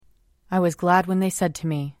I was glad when they said to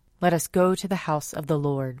me, "Let us go to the house of the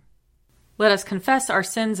Lord." Let us confess our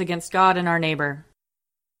sins against God and our neighbor.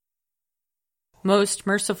 Most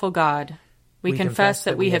merciful God, we confess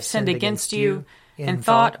that we have sinned against you in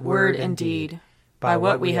thought, word, and deed, by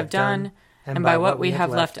what we have done and by what we have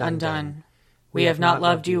left undone. We have not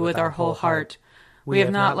loved you with our whole heart. We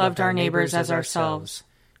have not loved our neighbors as ourselves.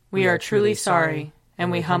 We are truly sorry,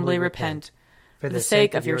 and we humbly repent. For the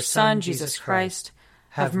sake of your Son, Jesus Christ,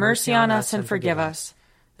 have mercy on us and forgive us,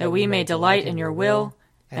 that we may delight in your will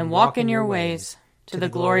and walk in your ways, to the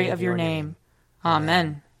glory of your name.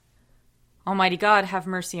 Amen. Almighty God, have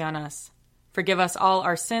mercy on us. Forgive us all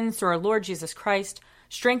our sins through our Lord Jesus Christ.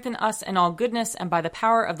 Strengthen us in all goodness, and by the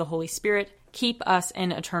power of the Holy Spirit, keep us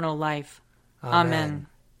in eternal life. Amen.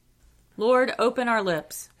 Lord, open our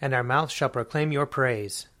lips, and our mouth shall proclaim your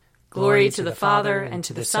praise. Glory to the Father, and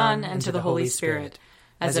to the Son, and to the Holy Spirit,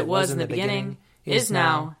 as it was in the beginning, is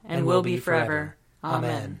now, and will be forever.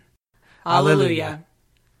 Amen. Alleluia.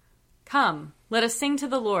 Come, let us sing to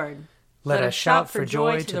the Lord. Let us shout for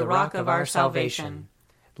joy to the rock of our salvation.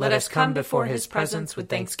 Let us come before his presence with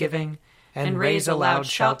thanksgiving, and raise a loud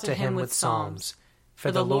shout to him with psalms.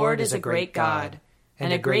 For the Lord is a great God,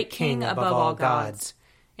 and a great King above all gods.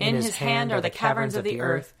 In his hand are the caverns of the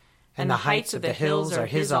earth, and the heights of the hills are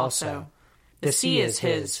his also. The sea is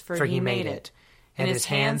his, for he made it, and his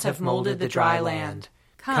hands have molded the dry land.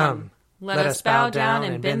 Come, let us bow down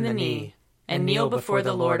and bend the knee, and kneel before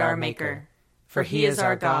the Lord our Maker. For he is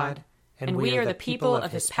our God, and we are the people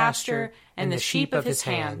of his pasture and the sheep of his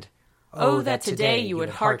hand. Oh, that today you would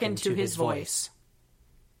hearken to his voice.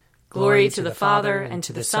 Glory to the Father, and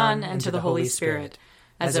to the Son, and to the Holy Spirit,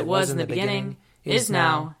 as it was in the beginning, is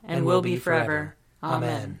now, and will be forever.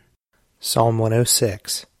 Amen. Psalm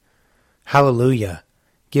 106. Hallelujah!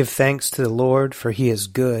 Give thanks to the Lord, for he is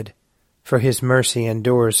good, for his mercy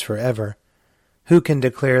endures forever. Who can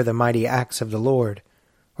declare the mighty acts of the Lord,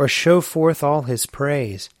 or show forth all his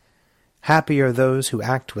praise? Happy are those who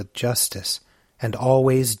act with justice, and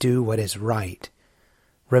always do what is right.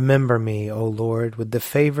 Remember me, O Lord, with the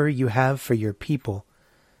favor you have for your people.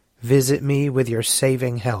 Visit me with your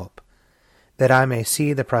saving help, that I may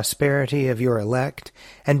see the prosperity of your elect,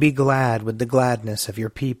 and be glad with the gladness of your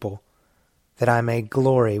people, that I may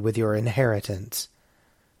glory with your inheritance.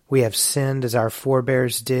 We have sinned as our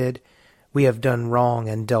forebears did. We have done wrong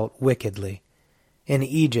and dealt wickedly. In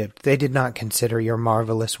Egypt they did not consider your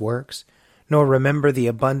marvelous works, nor remember the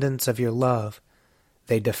abundance of your love.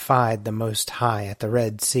 They defied the Most High at the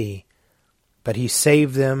Red Sea. But he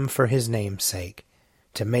saved them for his name's sake,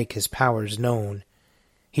 to make his powers known.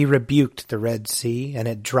 He rebuked the Red Sea, and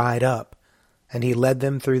it dried up, and he led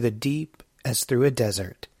them through the deep as through a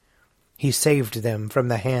desert. He saved them from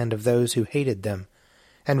the hand of those who hated them,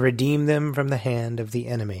 and redeemed them from the hand of the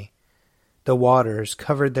enemy. The waters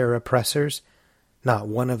covered their oppressors, not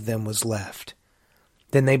one of them was left.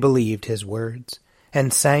 Then they believed his words,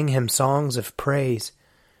 and sang him songs of praise.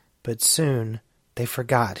 But soon they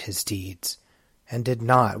forgot his deeds, and did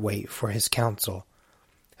not wait for his counsel.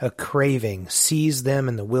 A craving seized them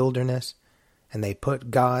in the wilderness, and they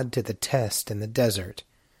put God to the test in the desert.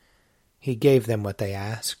 He gave them what they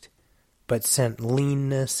asked, but sent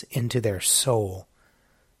leanness into their soul.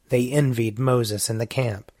 They envied Moses in the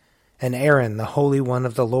camp, and Aaron the Holy One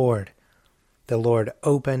of the Lord. The Lord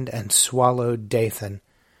opened and swallowed Dathan,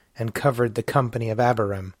 and covered the company of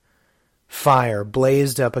Abiram. Fire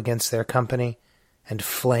blazed up against their company, and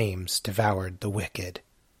flames devoured the wicked.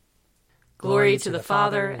 Glory to the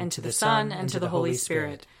Father, and to the Son, and to the Holy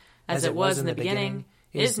Spirit, as it was in the beginning,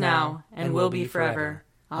 is now, and will be forever.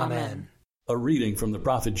 Amen. A reading from the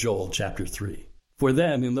prophet Joel, chapter 3. For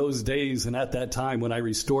then, in those days and at that time when I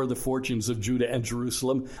restore the fortunes of Judah and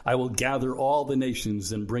Jerusalem, I will gather all the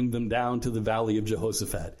nations and bring them down to the valley of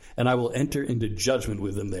Jehoshaphat, and I will enter into judgment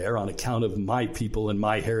with them there on account of my people and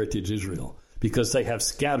my heritage Israel, because they have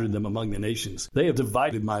scattered them among the nations. They have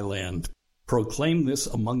divided my land. Proclaim this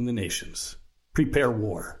among the nations. Prepare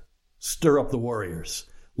war. Stir up the warriors.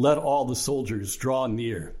 Let all the soldiers draw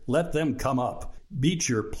near. Let them come up. Beat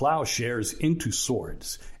your plowshares into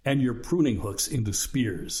swords, and your pruning hooks into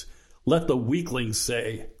spears. Let the weaklings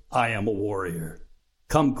say, I am a warrior.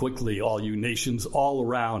 Come quickly, all you nations all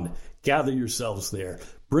around. Gather yourselves there.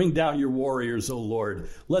 Bring down your warriors, O Lord.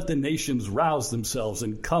 Let the nations rouse themselves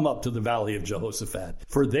and come up to the valley of Jehoshaphat.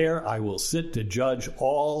 For there I will sit to judge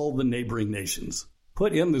all the neighboring nations.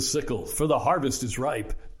 Put in the sickle, for the harvest is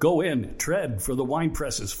ripe. Go in, tread, for the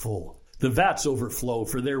winepress is full. The vats overflow,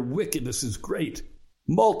 for their wickedness is great.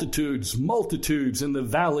 Multitudes, multitudes in the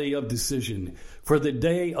valley of decision. For the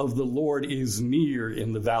day of the Lord is near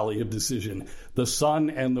in the valley of decision. The sun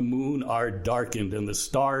and the moon are darkened, and the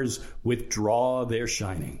stars withdraw their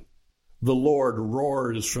shining. The Lord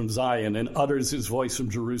roars from Zion and utters his voice from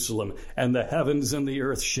Jerusalem, and the heavens and the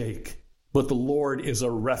earth shake. But the Lord is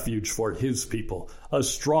a refuge for his people, a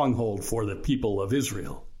stronghold for the people of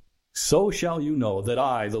Israel. So shall you know that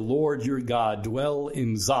I, the Lord your God, dwell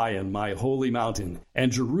in Zion, my holy mountain,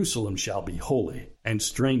 and Jerusalem shall be holy, and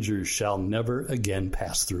strangers shall never again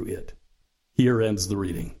pass through it. Here ends the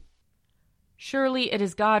reading. Surely it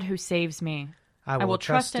is God who saves me. I will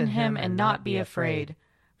trust in him and not be afraid.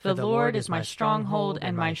 For the Lord is my stronghold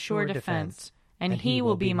and my sure defense, and he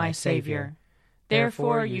will be my Savior.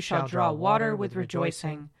 Therefore you shall draw water with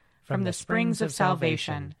rejoicing from the springs of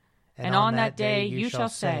salvation. And on that day you shall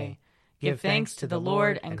say, Give thanks to the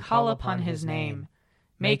Lord and call upon his name.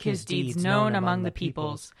 Make his deeds known among the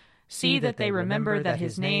peoples. See that they remember that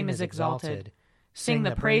his name is exalted. Sing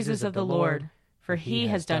the praises of the Lord, for he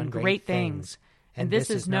has done great things, and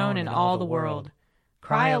this is known in all the world.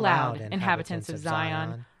 Cry aloud, inhabitants of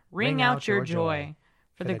Zion. Ring out your joy,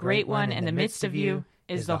 for the great one in the midst of you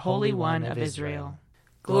is the Holy One of Israel.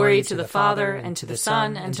 Glory to the Father, and to the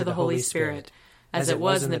Son, and to the Holy Spirit, as it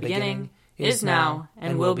was in the beginning, is now,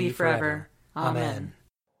 and will be forever. Amen.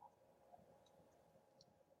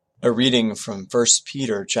 A reading from 1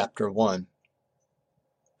 Peter chapter 1.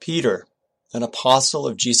 Peter, an apostle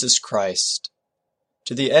of Jesus Christ,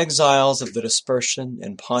 to the exiles of the dispersion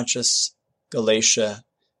in Pontus, Galatia,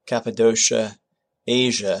 Cappadocia,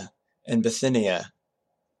 Asia, and Bithynia,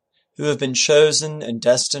 who have been chosen and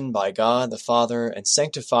destined by God the Father and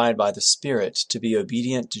sanctified by the Spirit to be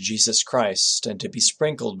obedient to Jesus Christ and to be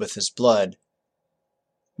sprinkled with his blood.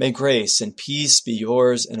 May grace and peace be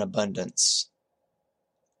yours in abundance.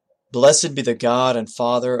 Blessed be the God and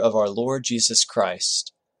Father of our Lord Jesus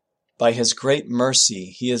Christ. By his great mercy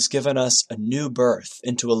he has given us a new birth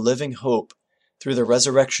into a living hope through the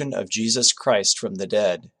resurrection of Jesus Christ from the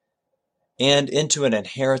dead, and into an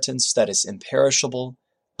inheritance that is imperishable,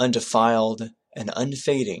 undefiled, and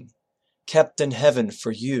unfading, kept in heaven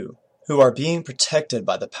for you, who are being protected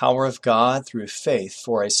by the power of God through faith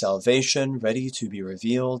for a salvation ready to be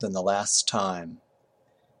revealed in the last time.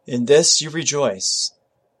 In this you rejoice,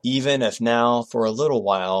 even if now for a little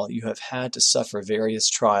while you have had to suffer various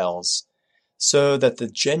trials, so that the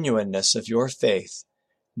genuineness of your faith,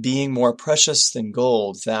 being more precious than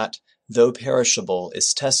gold that, though perishable,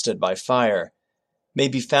 is tested by fire, may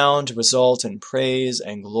be found to result in praise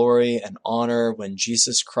and glory and honor when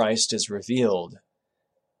Jesus Christ is revealed.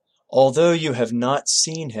 Although you have not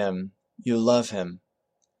seen him, you love him.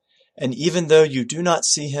 And even though you do not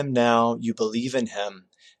see him now, you believe in him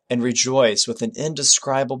and rejoice with an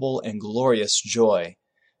indescribable and glorious joy,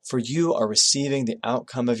 for you are receiving the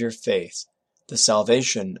outcome of your faith, the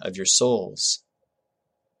salvation of your souls.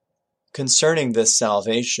 Concerning this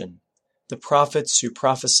salvation, the prophets who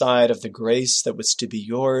prophesied of the grace that was to be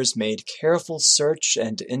yours made careful search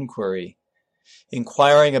and inquiry,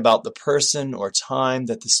 inquiring about the person or time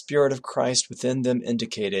that the Spirit of Christ within them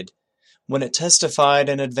indicated, when it testified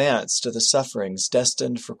in advance to the sufferings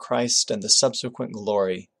destined for Christ and the subsequent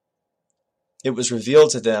glory. It was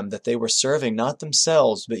revealed to them that they were serving not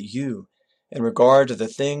themselves but you, in regard to the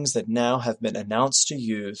things that now have been announced to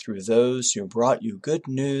you through those who brought you good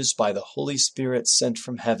news by the Holy Spirit sent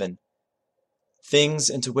from heaven, things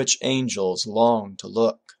into which angels long to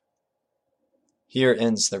look. Here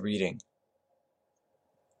ends the reading.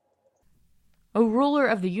 O ruler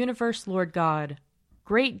of the universe, Lord God,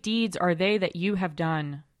 great deeds are they that you have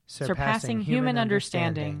done, surpassing human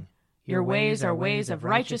understanding. Your ways are ways of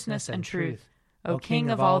righteousness and truth, O King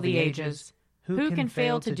of all the ages. Who can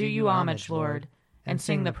fail to do you homage, Lord, and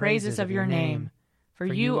sing the praises of your name? For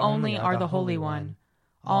you only are the Holy One.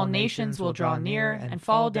 All nations will draw near and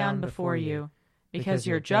fall down before you, because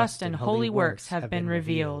your just and holy works have been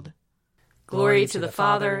revealed. Glory to the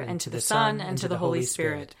Father, and to the Son, and to the Holy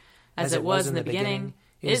Spirit, as it was in the beginning,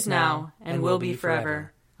 is now, and will be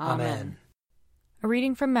forever. Amen. A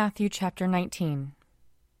reading from Matthew chapter 19.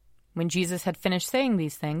 When Jesus had finished saying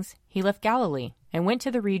these things, he left Galilee and went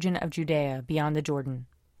to the region of Judea beyond the Jordan.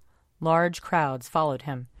 Large crowds followed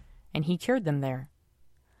him, and he cured them there.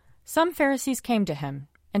 Some Pharisees came to him,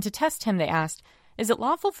 and to test him they asked, "Is it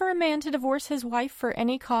lawful for a man to divorce his wife for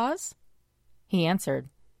any cause?" He answered,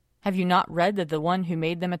 "Have you not read that the one who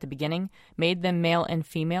made them at the beginning made them male and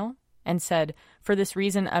female, and said, 'For this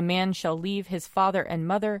reason a man shall leave his father and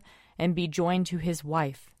mother and be joined to his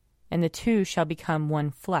wife, and the two shall become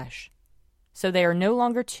one flesh'? So they are no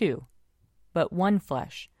longer two, but one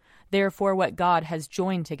flesh. Therefore what God has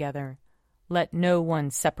joined together, let no one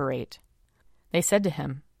separate." They said to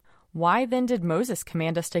him, "Why then did Moses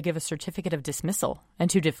command us to give a certificate of dismissal and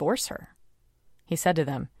to divorce her?" He said to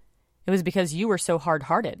them, "It was because you were so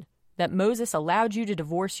hard-hearted that Moses allowed you to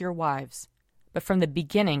divorce your wives. But from the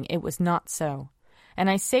beginning it was not so. And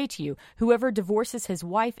I say to you, whoever divorces his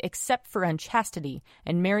wife except for unchastity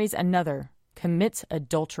and marries another commits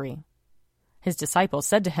adultery." His disciples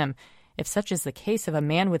said to him, "If such is the case of a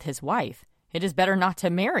man with his wife, it is better not to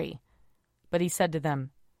marry." But he said to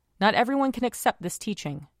them, "Not everyone can accept this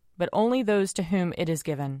teaching, but only those to whom it is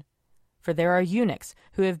given. For there are eunuchs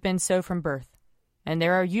who have been so from birth, and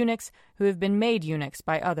there are eunuchs who have been made eunuchs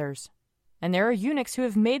by others, and there are eunuchs who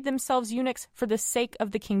have made themselves eunuchs for the sake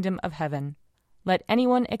of the kingdom of heaven. Let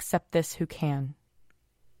anyone accept this who can."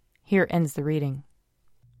 Here ends the reading.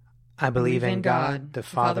 I believe in God, the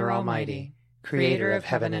Father Almighty, creator of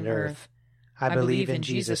heaven and earth. I believe in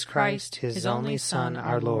Jesus Christ, his only Son,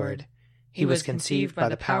 our Lord. He was conceived by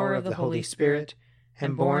the power of the Holy Spirit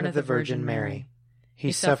and born of the Virgin Mary.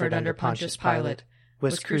 He suffered under Pontius Pilate,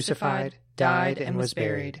 was crucified, died, and was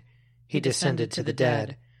buried. He descended to the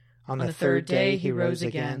dead. On the third day he rose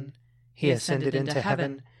again. He ascended into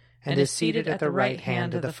heaven and is seated at the right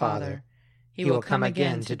hand of the Father. He will come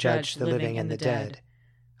again to judge the living and the dead.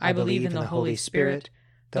 I believe in the Holy Spirit,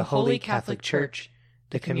 the Holy Catholic Church,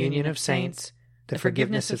 the communion of saints, the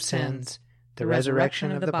forgiveness of sins, the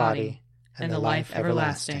resurrection of the body, and the life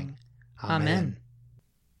everlasting. Amen.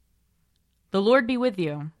 The Lord be with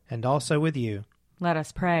you. And also with you. Let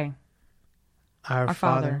us pray. Our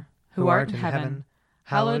Father, who art in heaven,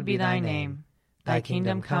 hallowed be thy name. Thy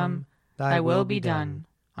kingdom come, thy will be done,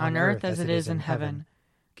 on earth as it is in heaven.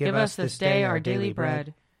 Give us this day our daily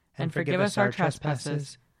bread, and forgive us our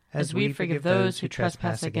trespasses, as we forgive those who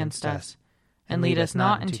trespass against us. And lead us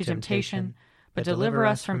not into temptation, but deliver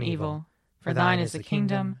us from evil. For thine is the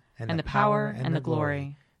kingdom, and the power, and the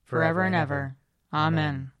glory, forever and ever.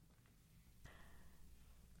 Amen.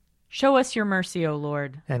 Show us your mercy, O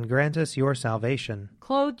Lord. And grant us your salvation.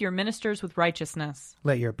 Clothe your ministers with righteousness.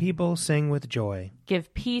 Let your people sing with joy.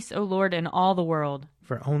 Give peace, O Lord, in all the world.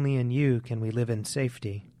 For only in you can we live in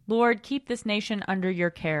safety. Lord, keep this nation under your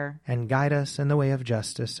care. And guide us in the way of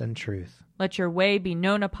justice and truth. Let your way be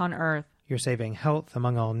known upon earth. Your saving health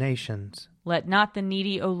among all nations. Let not the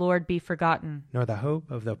needy, O Lord, be forgotten. Nor the hope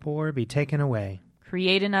of the poor be taken away.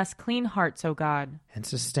 Create in us clean hearts, O God. And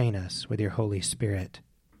sustain us with your Holy Spirit.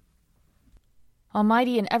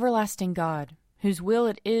 Almighty and everlasting God, whose will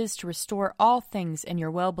it is to restore all things in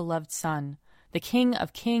your well-beloved Son, the King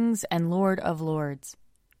of kings and Lord of lords,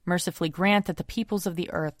 mercifully grant that the peoples of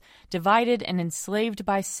the earth, divided and enslaved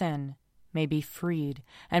by sin, may be freed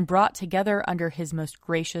and brought together under his most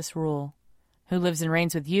gracious rule, who lives and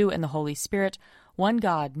reigns with you in the Holy Spirit, one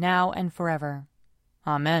God, now and forever.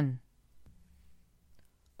 Amen.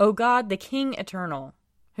 O God, the King eternal,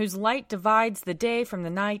 whose light divides the day from the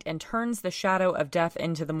night and turns the shadow of death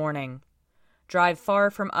into the morning, drive far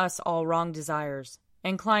from us all wrong desires,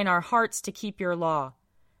 incline our hearts to keep your law,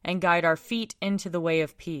 and guide our feet into the way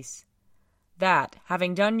of peace, that,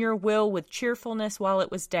 having done your will with cheerfulness while it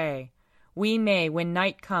was day, we may, when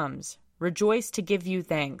night comes, rejoice to give you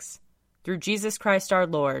thanks. Through Jesus Christ our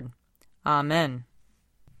Lord. Amen.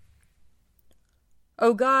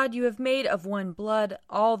 O God, you have made of one blood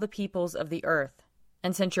all the peoples of the earth,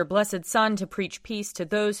 and sent your blessed Son to preach peace to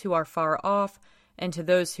those who are far off and to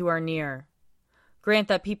those who are near. Grant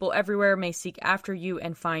that people everywhere may seek after you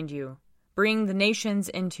and find you. Bring the nations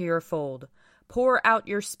into your fold. Pour out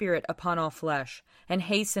your Spirit upon all flesh, and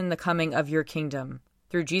hasten the coming of your kingdom.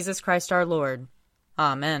 Through Jesus Christ our Lord.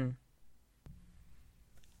 Amen.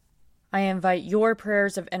 I invite your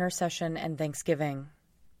prayers of intercession and thanksgiving.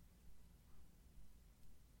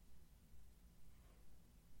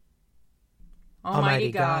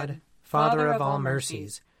 Almighty God, Father of all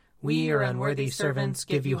mercies, we, your unworthy servants,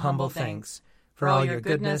 give you humble thanks for all your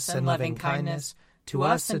goodness and loving kindness to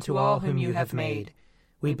us and to all whom you have made.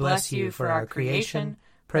 We bless you for our creation,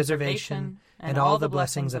 preservation, and all the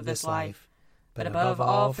blessings of this life, but above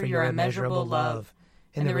all for your immeasurable love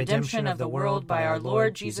in the redemption of the world by our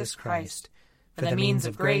Lord Jesus Christ, for the means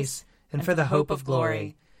of grace and for the hope of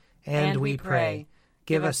glory. And we pray,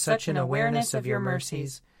 give us such an awareness of your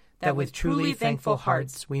mercies that with truly thankful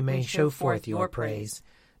hearts we may show forth your praise,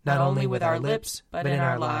 not only with our lips, but in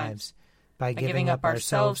our lives, by giving up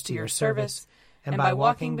ourselves to your service, and by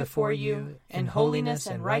walking before you in holiness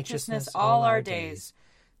and righteousness all our days,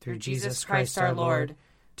 through Jesus Christ our Lord,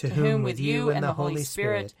 to whom with you and the Holy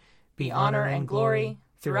Spirit be honor and glory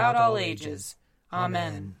throughout all ages.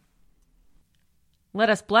 Amen. Let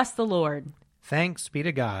us bless the Lord. Thanks be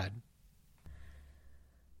to God.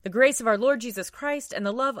 The grace of our Lord Jesus Christ and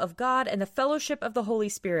the love of God and the fellowship of the Holy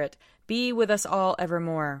Spirit be with us all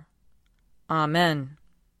evermore. Amen.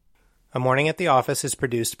 A Morning at the Office is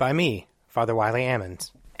produced by me, Father Wiley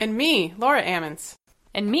Ammons. And me, Laura Ammons.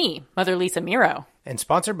 And me, Mother Lisa Meirow. And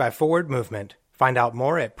sponsored by Forward Movement. Find out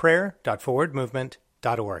more at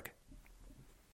prayer.forwardmovement.org.